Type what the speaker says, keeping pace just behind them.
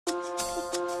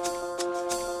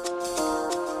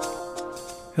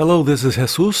Hello, this is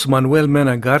Jesus Manuel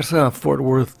Mena Garza of Fort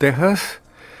Worth, Texas.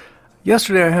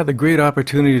 Yesterday I had the great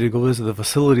opportunity to go visit the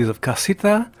facilities of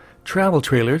Casita Travel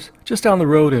Trailers just down the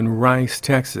road in Rice,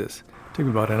 Texas. It took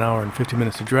me about an hour and 50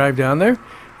 minutes to drive down there.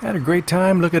 I had a great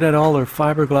time looking at all their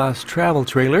fiberglass travel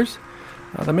trailers.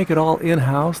 They make it all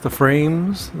in-house, the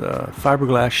frames, the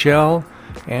fiberglass shell,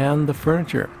 and the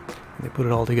furniture. And they put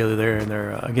it all together there in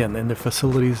their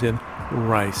facilities in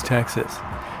Rice, Texas.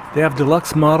 They have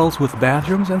deluxe models with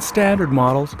bathrooms and standard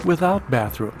models without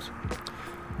bathrooms.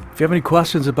 If you have any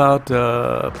questions about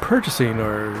purchasing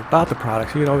or about the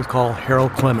products, you can always call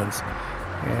Harold Clemens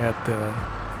at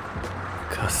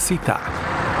Casita.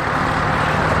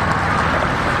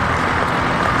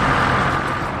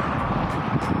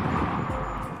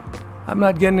 I'm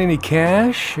not getting any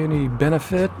cash, any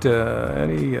benefit,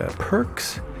 any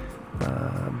perks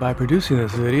by producing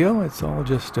this video. It's all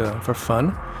just for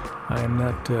fun. I am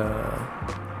not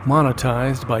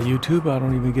monetized by YouTube. I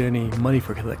don't even get any money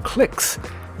for the clicks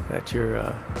that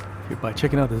you're by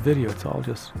checking out this video. It's all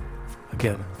just,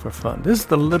 again, for fun. This is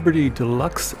the Liberty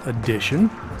Deluxe Edition.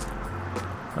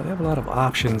 They have a lot of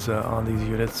options on these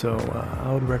units, so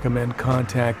I would recommend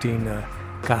contacting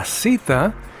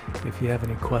Casita if you have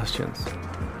any questions.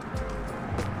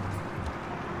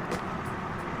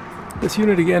 This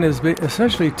unit again is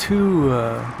essentially two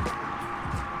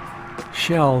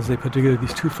shells. They put together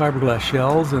these two fiberglass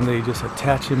shells and they just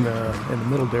attach in the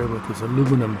middle there with this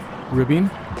aluminum ribbing,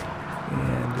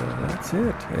 and that's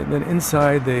it. And then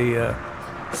inside they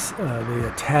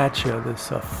attach this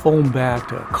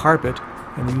foam-backed carpet,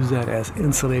 and they use that as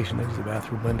insulation. There's a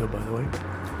bathroom window, by the way.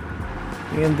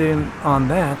 And then on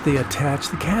that they attach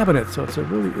the cabinet, so it's a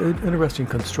really interesting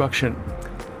construction.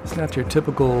 It's not your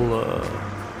typical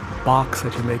box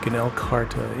that you make in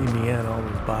Elkhart, Indiana, all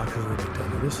those boxes that you tell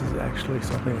you. This is actually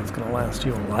something that's going to last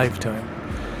you a lifetime.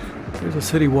 There's a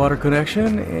city water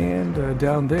connection, and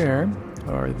down there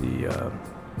are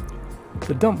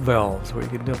the dump valves where you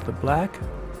can dump the black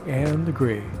and the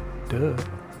gray. Duh.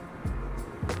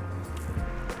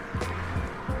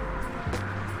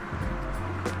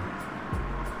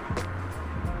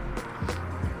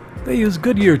 They use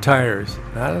Goodyear tires,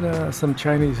 not some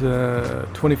Chinese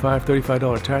 $25,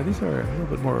 $35 tire. These are a little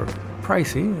bit more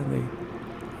pricey, and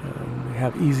they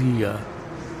have easy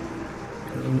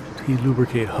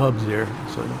lubricate hubs there,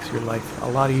 so it makes your life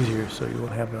a lot easier, so you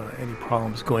won't have any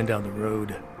problems going down the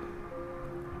road.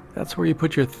 That's where you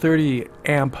put your 30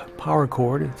 amp power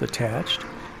cord. It's attached,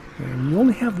 and you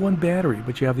only have one battery,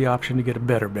 but you have the option to get a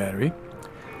better battery.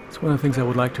 It's one of the things I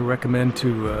would like to recommend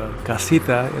to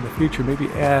Casita in the future. Maybe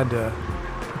add a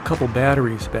couple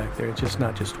batteries back there. It's just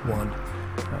not just one.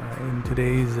 In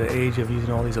today's age of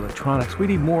using all these electronics, we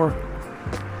need more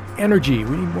energy.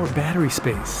 We need more battery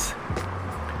space.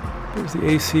 There's the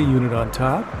AC unit on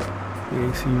top. The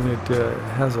AC unit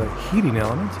has a heating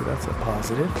element, so that's a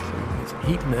positive. So you get some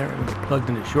heat in there and it's plugged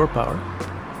into shore power.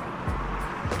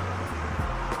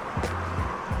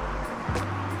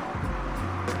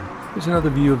 There's another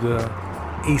view of the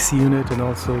AC unit and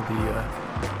also the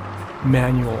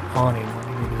manual awning.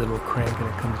 You need a little crank and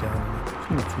it comes down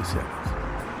in a few seconds.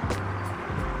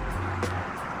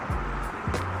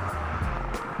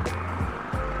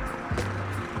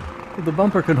 The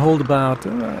bumper can hold about,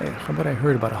 from what I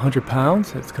heard, about 100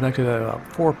 pounds. It's connected at about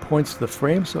 4 points to the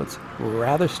frame, so it's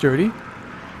rather sturdy.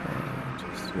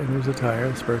 And there's a tire,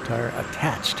 a spare tire,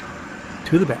 attached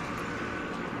to the back.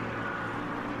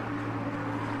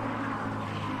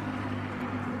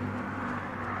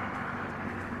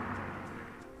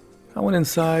 I went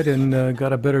inside and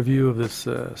got a better view of this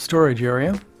storage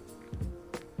area.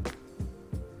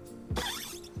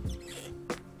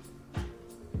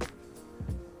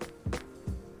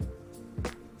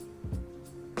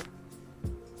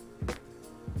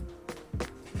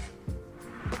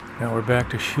 Now we're back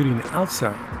to shooting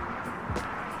outside.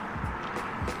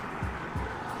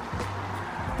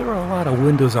 There are a lot of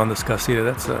windows on this Casita.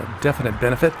 That's a definite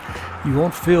benefit. You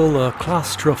won't feel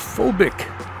claustrophobic.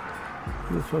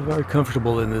 You'll feel very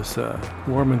comfortable in this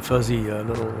warm and fuzzy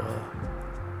little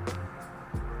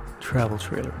travel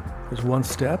trailer. There's one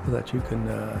step that you can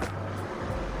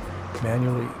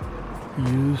manually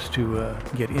use to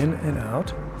get in and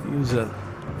out. Use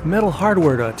metal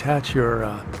hardware to attach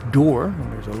your door,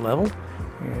 and there's a level.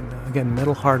 And again,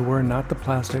 metal hardware, not the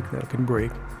plastic that can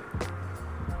break.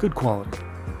 Good quality.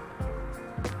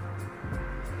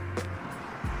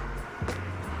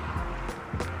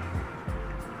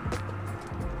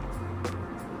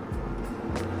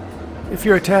 If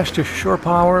you're attached to shore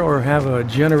power or have a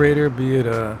generator, be it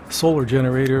a solar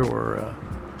generator or a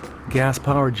gas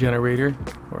powered generator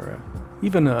or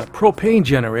even a propane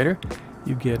generator,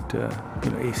 you get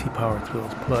AC power through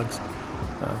those plugs.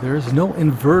 There is no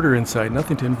inverter inside,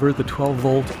 nothing to invert the 12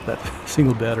 volt, that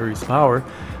single battery's power,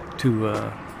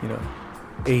 to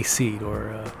AC or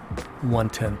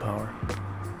 110 power.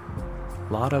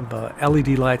 A lot of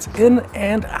LED lights in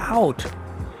and out.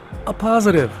 A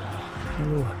positive. A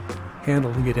little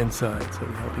handle to get inside, so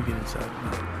we help you get inside.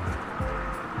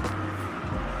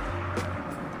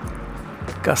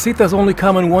 Casitas only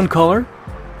come in one color.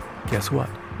 Guess what?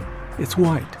 It's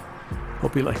white.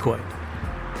 Hope you like white.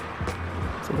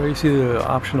 So there you see the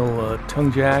optional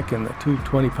tongue jack and the two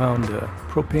 20-pound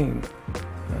propane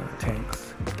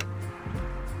tanks.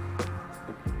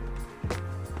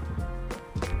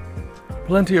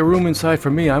 Plenty of room inside for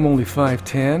me. I'm only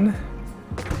 5'10".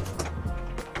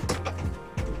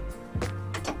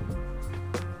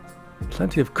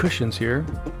 Plenty of cushions here.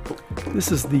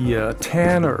 This is the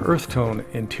tan or earth tone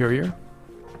interior.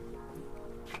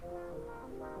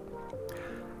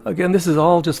 Again, this is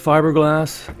all just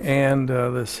fiberglass and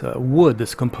this wood,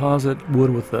 this composite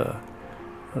wood with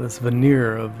this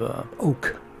veneer of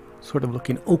oak, sort of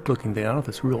oak-looking thing. I don't know if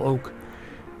it's real oak.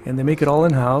 And they make it all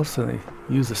in-house, and they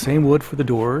use the same wood for the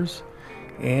doors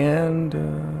and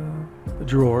the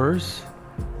drawers,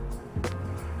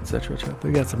 etc.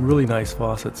 They got some really nice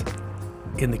faucets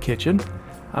in the kitchen.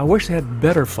 I wish they had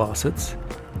better faucets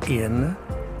in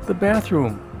the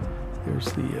bathroom.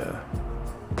 There's the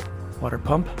water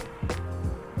pump.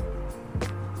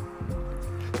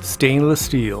 Stainless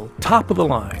steel, top of the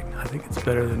line. I think it's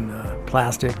better than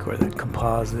plastic or the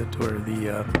composite or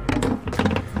the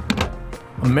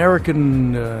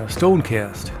American stone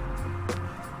cast.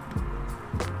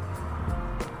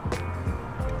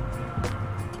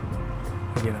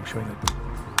 Again, I'm showing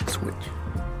the switch.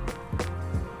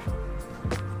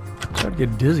 Trying to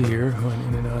get dizzy here, going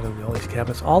in and out of all these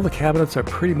cabinets. All the cabinets are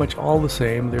pretty much all the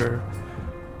same. They're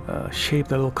shaped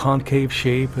that little concave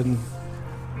shape, and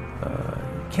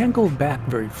you can't go back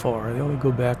very far. They only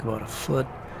go back about a foot,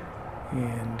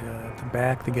 and at the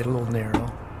back they get a little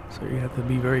narrow. So you have to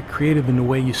be very creative in the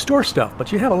way you store stuff.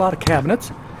 But you have a lot of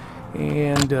cabinets,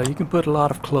 and you can put a lot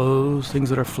of clothes, things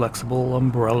that are flexible,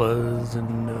 umbrellas,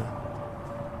 and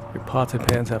your pots and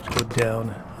pans have to go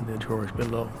down in the drawers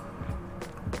below.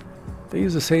 They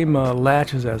use the same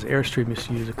latches as Airstream used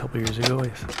to use a couple years ago. I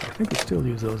think they still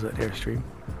use those at Airstream.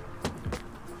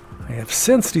 I have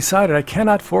since decided I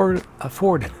cannot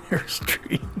afford an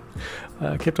Airstream.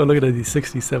 I kept on looking at these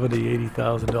 $60,000, $70,000,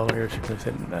 $80,000 Airstreams. I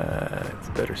said, nah, it's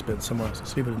better spent somewhere else.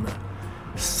 Just leave it in the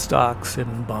stocks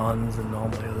and bonds and all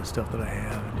my other stuff that I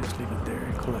have, and just leave it there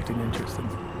and collecting interest and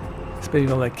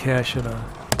spending all that cash on a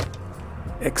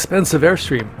expensive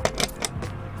Airstream.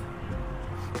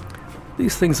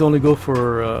 These things only go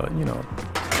for, around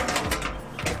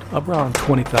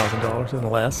 $20,000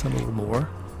 and less, and a little more.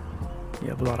 You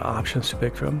have a lot of options to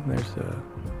pick from. There's a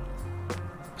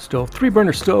stove,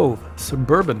 3-burner stove,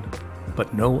 suburban,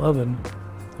 but no oven.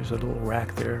 There's a little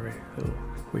rack there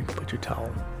where you can put your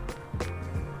towel.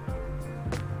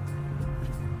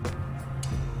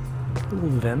 A little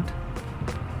vent,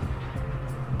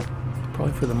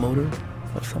 probably for the motor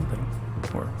of something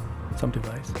or some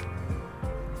device.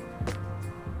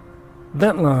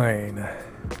 Vent line,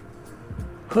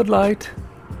 hood light,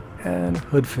 and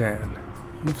hood fan.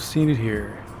 You've seen it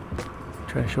here. I'm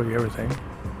trying to show you everything.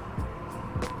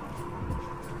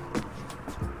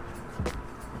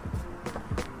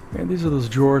 And these are those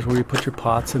drawers where you put your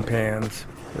pots and pans,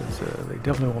 because they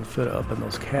definitely won't fit up in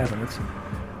those cabinets.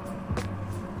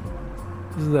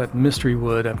 This is that mystery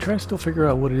wood. I'm trying to still figure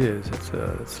out what it is.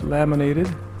 It's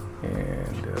laminated,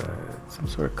 and it's some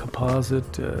sort of composite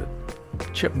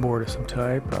chipboard of some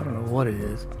type. I don't know what it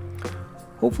is.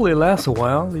 Hopefully it lasts a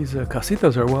while. These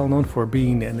casitas are well known for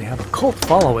being, and they have a cult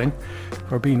following,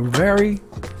 for being very,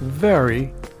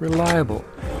 very reliable.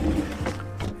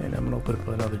 And I'm going to open up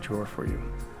another drawer for you.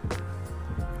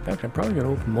 In fact, I'm probably going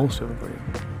to open most of them for you.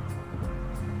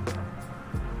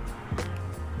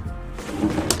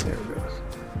 There it goes.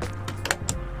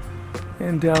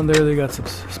 And down there they got some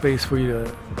space for you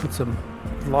to put some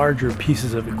larger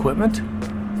pieces of equipment.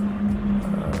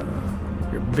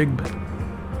 Your big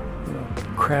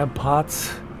crab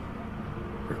pots,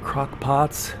 your crock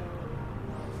pots,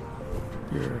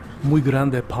 your muy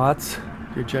grande pots,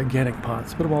 your gigantic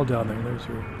pots. Put them all down there. There's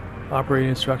your operating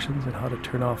instructions and how to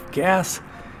turn off gas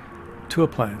to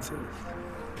appliances.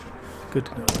 Good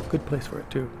to know. Good place for it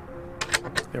too.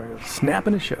 There we go.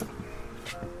 Snapping it shut.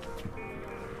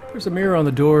 There's a mirror on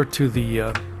the door to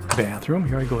the bathroom.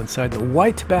 Here I go inside the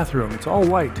white bathroom. It's all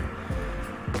white.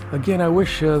 Again, I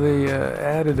wish they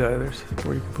added there's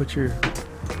where you can put your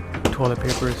toilet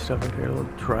paper and stuff in here, a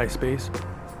little dry space.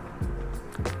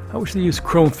 I wish they used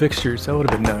chrome fixtures. That would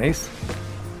have been nice.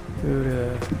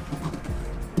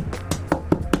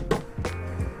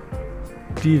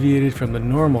 Deviated from the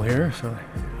normal here, so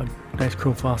a nice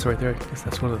chrome faucet right there. I guess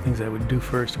that's one of the things I would do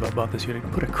first if I bought this unit.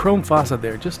 Put a chrome faucet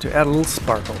there just to add a little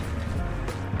sparkle.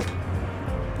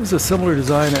 This is a similar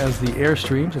design as the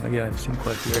Airstreams, and again, I've seen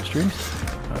quite a few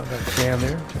Airstreams. Got a fan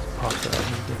there, just pops out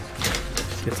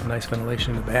and get some nice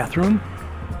ventilation in the bathroom.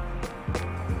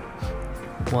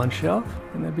 One shelf,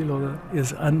 and then below that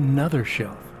is another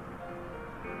shelf.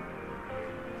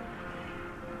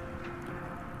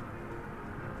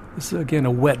 This is again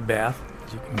a wet bath,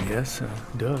 as you can guess.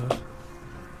 Duh.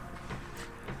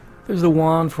 There's the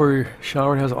wand for your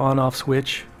shower. It has an on-off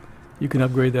switch. You can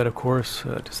upgrade that, of course,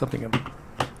 to something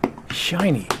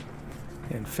shiny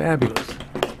and fabulous.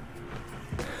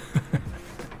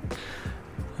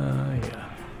 Yeah.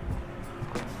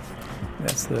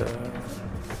 That's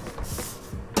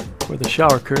for the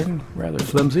shower curtain, rather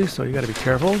flimsy, so you got to be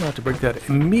careful not to break that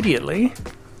immediately.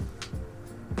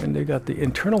 And they got the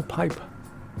internal pipe.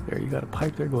 There, you got a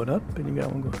pipe there going up, and you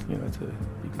got one going, you know,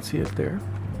 you can see it there.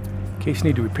 In case you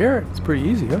need to repair it, it's pretty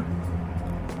easy, huh?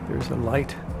 There's a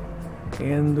light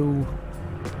and the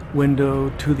window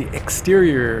to the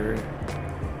exterior.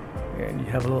 And you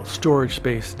have a little storage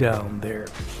space down there.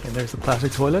 And there's the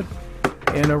plastic toilet.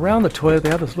 And around the toilet, they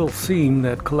have this little seam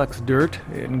that collects dirt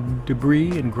and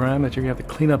debris and grime that you're going to have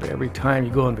to clean up every time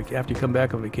you go on after you come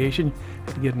back on vacation. You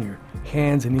have to get in your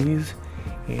hands and knees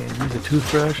and use a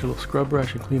toothbrush, a little scrub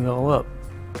brush, and clean it all up.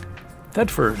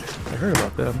 Thetford, I heard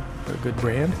about them. They're a good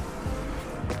brand.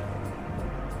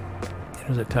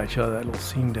 Here's a tight shot of that little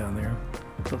seam down there.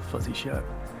 A little fuzzy shot.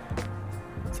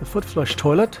 It's a foot flush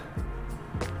toilet.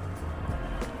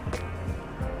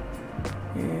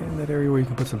 And that area where you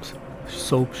can put some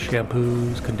soap,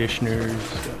 shampoos, conditioners,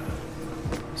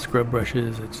 scrub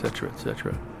brushes, etc.,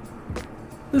 etc.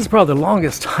 This is probably the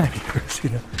longest time you've ever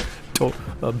seen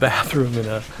a bathroom in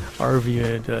a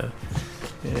RV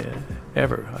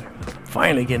ever. I'm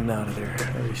finally getting out of there.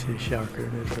 There you see the shower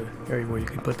curtain. There's an area where you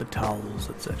can put the towels,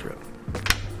 etc.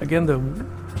 Again, the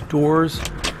doors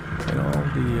and all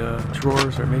the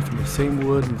drawers are made from the same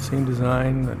wood and the same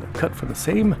design, and they're cut from the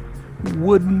same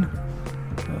wooden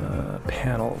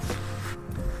panels.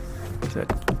 There's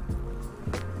that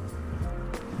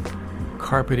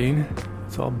carpeting.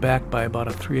 It's all backed by about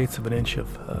a 3/8 of an inch of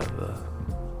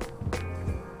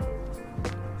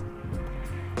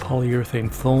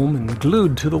polyurethane foam and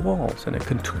glued to the walls, and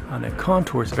it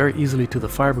contours very easily to the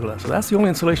fiberglass. So that's the only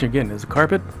insulation again, is the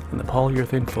carpet and the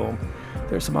polyurethane foam.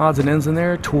 There's some odds and ends in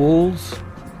there, tools,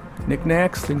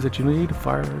 knickknacks, things that you need, a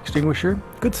fire extinguisher,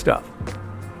 good stuff.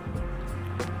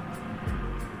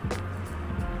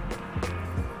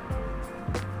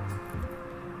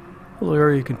 A little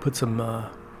area you can put some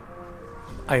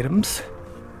items,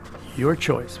 your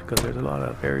choice, because there's a lot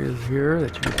of areas here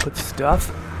that you can put stuff.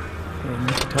 And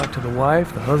you can talk to the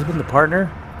wife, the husband, the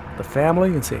partner, the family,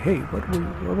 and say, hey, where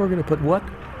we're going to put what,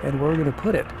 and where we're going to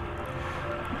put it.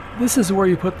 This is where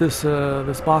you put this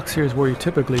this box here is where you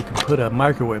typically can put a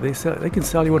microwave. They can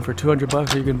sell you one for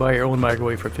 $200, or you can buy your own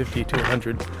microwave for $50 to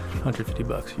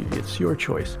 $150. It's your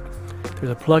choice.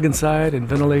 There's a plug inside and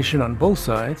ventilation on both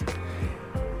sides.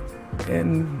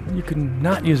 And you can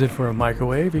not use it for a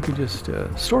microwave. You can just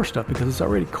store stuff because it's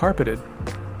already carpeted.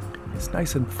 It's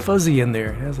nice and fuzzy in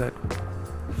there. It has that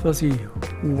fuzzy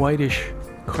whitish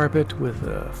carpet with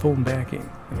foam backing.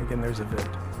 And again, there's a vent.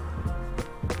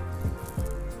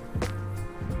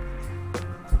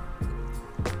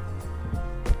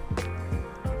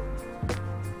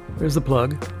 There's the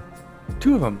plug.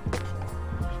 Two of them.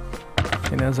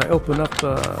 And as I open up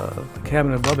the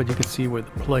cabinet above it, you can see where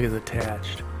the plug is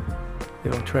attached. They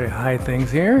don't try to hide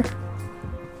things here.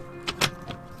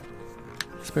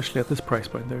 Especially at this price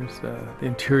point. There's the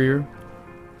interior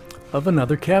of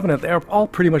another cabinet. They're all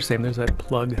pretty much the same. There's that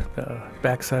plug,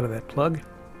 back side of that plug.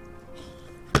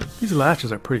 These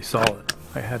latches are pretty solid.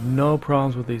 I had no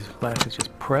problems with these latches.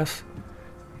 Just press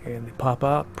and they pop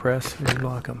out, press, and you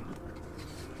lock them.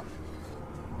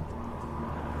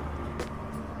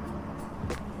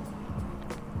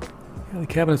 Yeah, the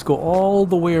cabinets go all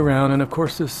the way around, and of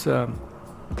course this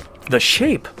the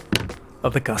shape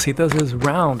of the casitas is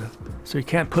round. So you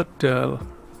can't put,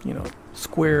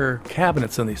 square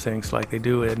cabinets in these things like they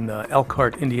do in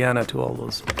Elkhart, Indiana, to all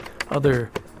those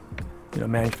other,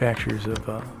 manufacturers of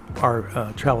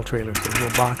our travel trailers. Those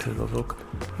little boxes, those little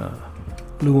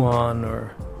Luan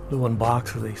or Luan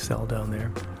boxes they sell down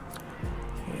there.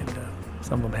 And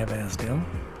some of them have ASDM,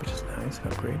 which is nice, an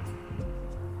upgrade.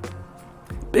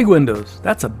 Big windows.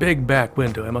 That's a big back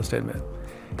window, I must admit.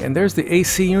 And there's the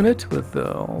AC unit with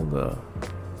all the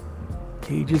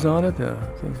gauges on it.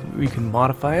 We can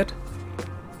modify it.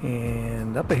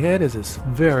 And up ahead is this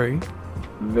very,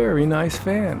 very nice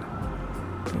fan.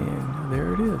 And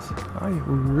there it is. I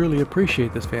really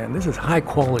appreciate this fan. This is high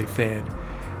quality fan.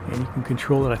 And you can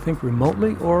control it, I think,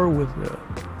 remotely or with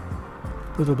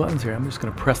the buttons here. I'm just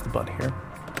going to press the button here.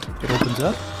 It opens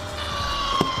up.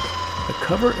 The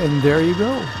cover, and there you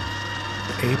go.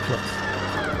 A+.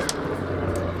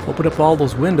 Open up all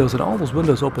those windows, and all those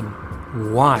windows open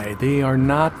wide. They are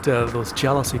not those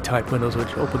jealousy type windows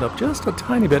which open up just a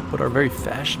tiny bit but are very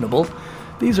fashionable.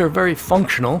 These are very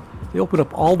functional. They open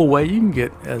up all the way. You can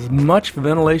get as much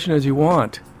ventilation as you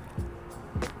want.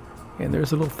 And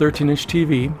there's a little 13-inch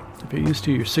TV. If you're used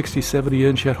to your 60,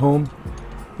 70-inch at home,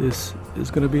 this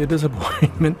is going to be a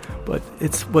disappointment, but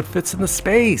it's what fits in the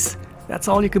space. That's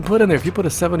all you can put in there. If you put a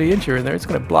 70-incher in there, it's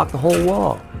going to block the whole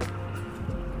wall.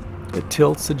 It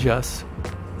tilts, adjusts.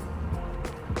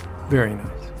 Very nice.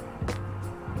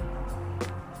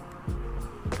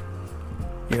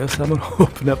 Yes, I'm going to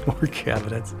open up more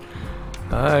cabinets.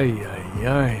 Ay, ay,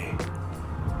 ay.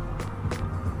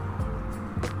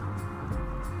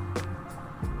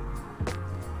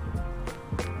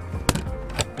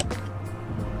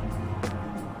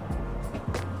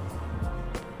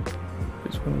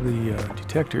 There's one of the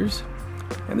detectors.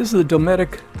 And this is a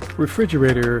Dometic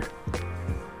refrigerator.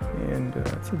 And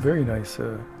it's a very nice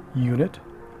unit.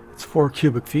 It's 4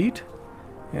 cubic feet.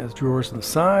 It has drawers on the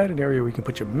side, an area where you can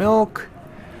put your milk,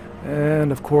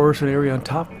 and of course an area on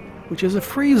top which is a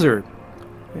freezer.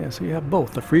 Yeah, so you have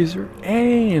both a freezer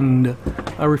and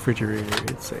a refrigerator.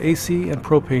 It's AC and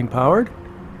propane powered.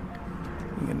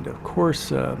 And of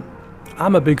course,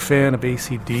 I'm a big fan of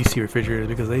AC/DC refrigerators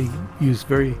because they use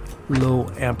very low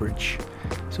amperage.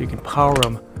 So you can power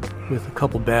them with a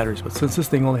couple batteries. But since this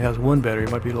thing only has one battery,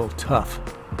 it might be a little tough.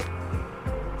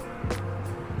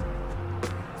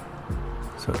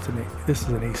 So this is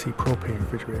an AC propane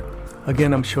refrigerator.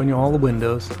 Again, I'm showing you all the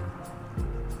windows.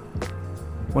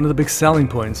 One of the big selling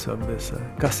points of this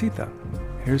Casita.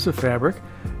 Here's the fabric.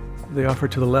 They offer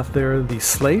to the left there the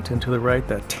slate, and to the right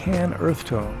that tan earth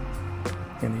tone.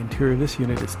 And the interior of this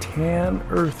unit is tan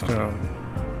earth tone.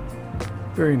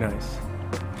 Very nice.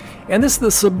 And this is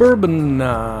the suburban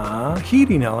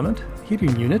heating unit.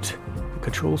 The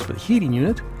controls for the heating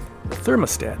unit. The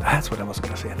thermostat. That's what I was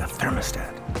going to say, the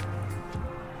thermostat.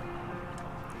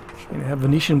 You have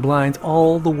Venetian blinds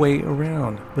all the way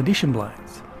around. Venetian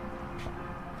blinds.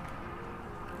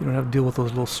 You don't have to deal with those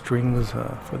little strings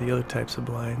for the other types of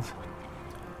blinds.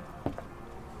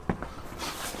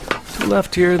 To the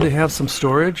left here, they have some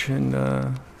storage, and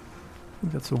I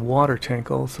think that's a water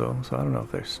tank also. So I don't know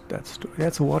if there's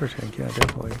that's a water tank, yeah,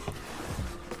 definitely.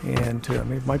 And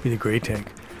it might be the gray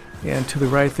tank. And to the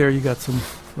right there, you got some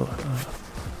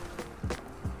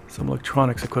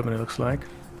electronics equipment. It looks like.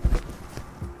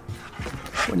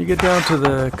 When you get down to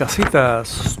the Casita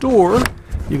store,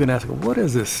 you can ask, what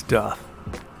is this stuff?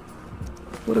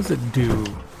 What does it do?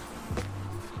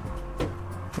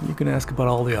 And you can ask about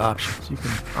all the options. You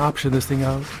can option this thing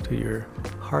out to your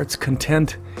heart's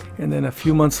content, and then a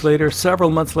few months later,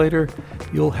 several months later,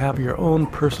 you'll have your own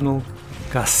personal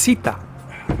Casita.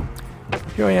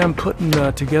 Here I am putting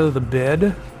together the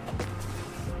bed,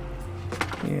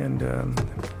 and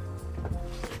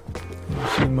you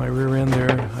see my rear end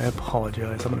there. I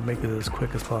apologize. I'm going to make it as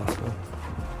quick as possible.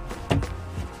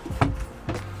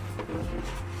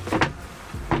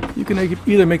 You can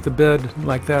either make the bed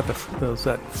like that, that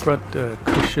front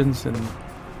cushions,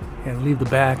 and leave the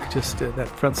back, just that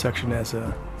front section as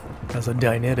a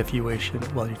dinette if you wish,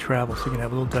 while you travel. So you can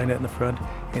have a little dinette in the front,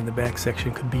 and the back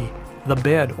section could be the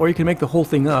bed. Or you can make the whole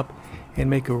thing up and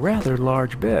make a rather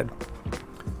large bed.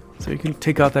 So you can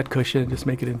take out that cushion and just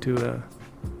make it into a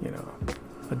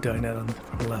dinette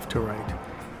from left to right,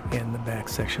 and the back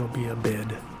section will be a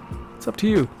bed. It's up to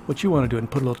you what you want to do, and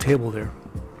put a little table there.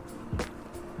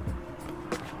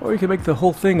 Or you can make the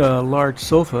whole thing a large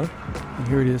sofa. And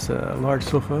here it is, a large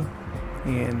sofa,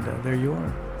 and there you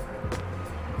are.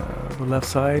 The left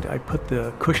side, I put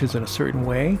the cushions in a certain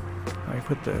way. I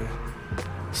put the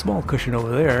small cushion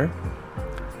over there,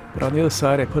 but on the other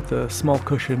side I put the small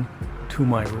cushion to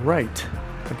my right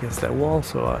against that wall.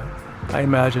 So I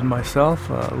imagine myself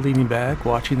leaning back,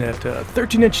 watching that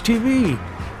 13-inch TV,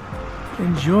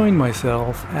 enjoying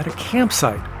myself at a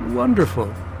campsite.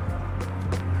 Wonderful.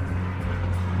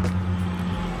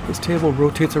 This table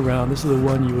rotates around. This is the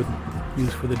one you would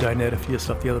use for the dinette if you just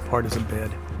left the other part as a bed.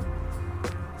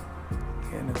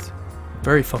 And it's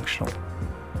very functional.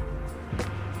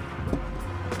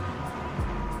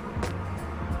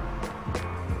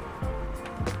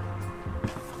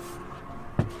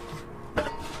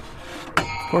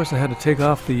 course, I had to take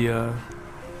off the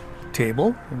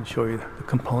table and show you the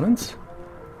components,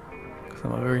 because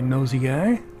I'm a very nosy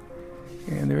guy.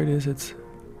 And there it is. It's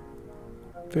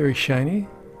very shiny.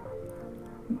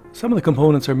 Some of the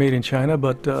components are made in China,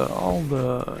 but all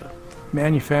the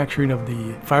manufacturing of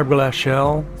the fiberglass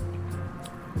shell,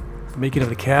 the making of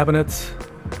the cabinets,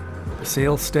 the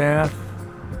sales staff,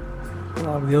 a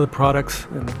lot of the other products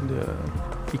and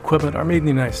equipment are made in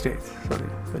the United States.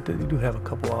 So they do have a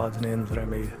couple odds and ends that are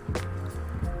made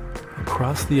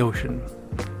across the ocean.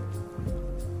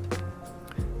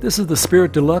 This is the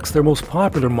Spirit Deluxe, their most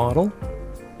popular model.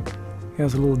 It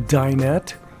has a little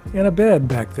dinette and a bed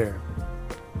back there.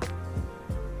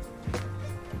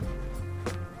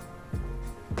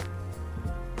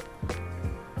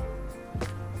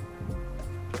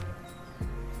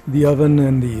 The oven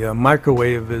and the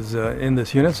microwave is in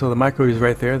this unit, so the microwave is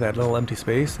right there, that little empty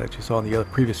space that you saw in the other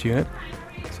previous unit.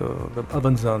 So the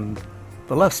oven's on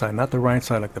the left side, not the right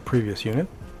side like the previous unit.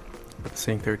 Got the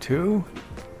sink there too.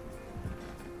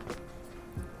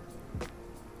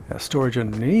 Storage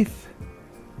underneath,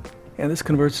 and this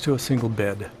converts to a single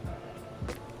bed.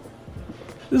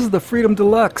 This is the Freedom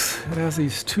Deluxe. It has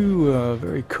these two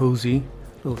very cozy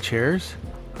little chairs.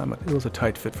 It was a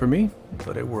tight fit for me,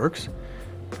 but it works.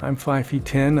 I'm 5 feet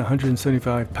 10,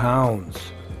 175 pounds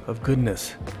of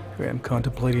goodness. I'm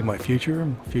contemplating my future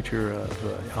on the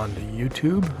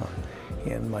YouTube,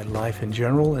 and my life in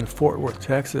general in Fort Worth,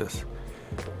 Texas.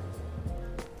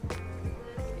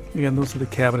 Again, those are the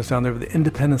cabinets down there. The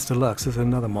Independence Deluxe is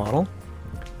another model.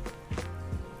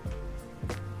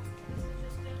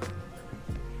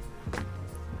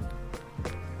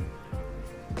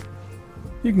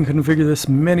 You can configure this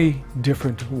many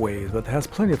different ways, but it has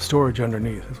plenty of storage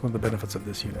underneath. That's one of the benefits of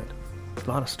this unit. A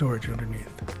lot of storage underneath.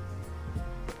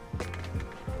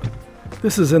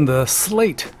 This is in the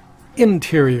slate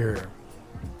interior.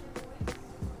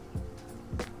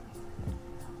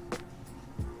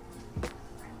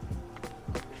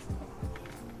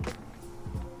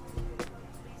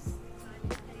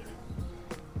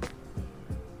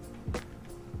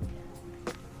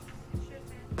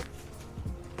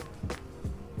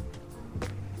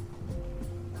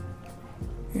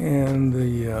 And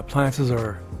the appliances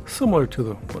are similar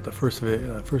to the first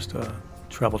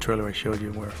travel trailer I showed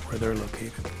you, where they're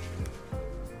located.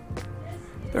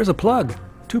 There's a plug,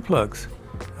 2 plugs,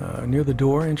 near the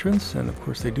door entrance, and of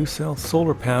course they do sell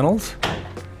solar panels,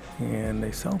 and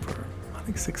they sell for I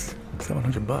think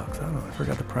 $700 bucks. I don't know, I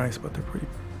forgot the price, but they're pretty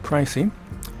pricey.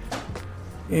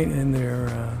 And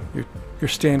they're your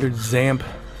standard Zamp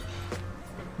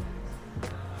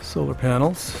solar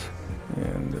panels,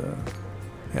 and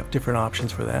you have different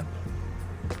options for that.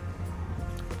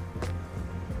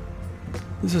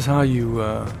 This is how you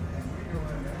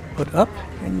put up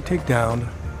and you take down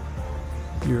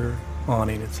your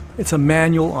awning. It's a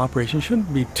manual operation.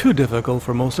 Shouldn't be too difficult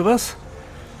for most of us.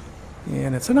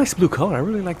 And it's a nice blue color. I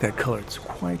really like that color. It's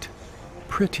quite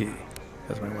pretty,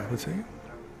 as my wife would say.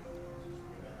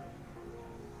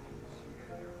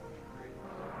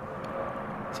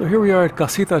 So here we are at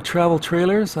Casita Travel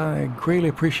Trailers. I greatly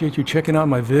appreciate you checking out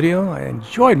my video. I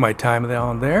enjoyed my time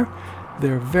down there.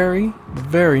 They're very,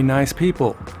 very nice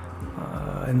people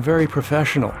and very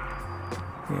professional.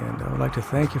 And I would like to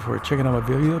thank you for checking out my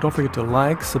video. Don't forget to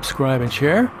like, subscribe, and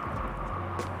share.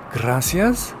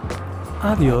 Gracias.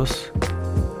 Adios.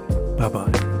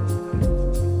 Bye-bye.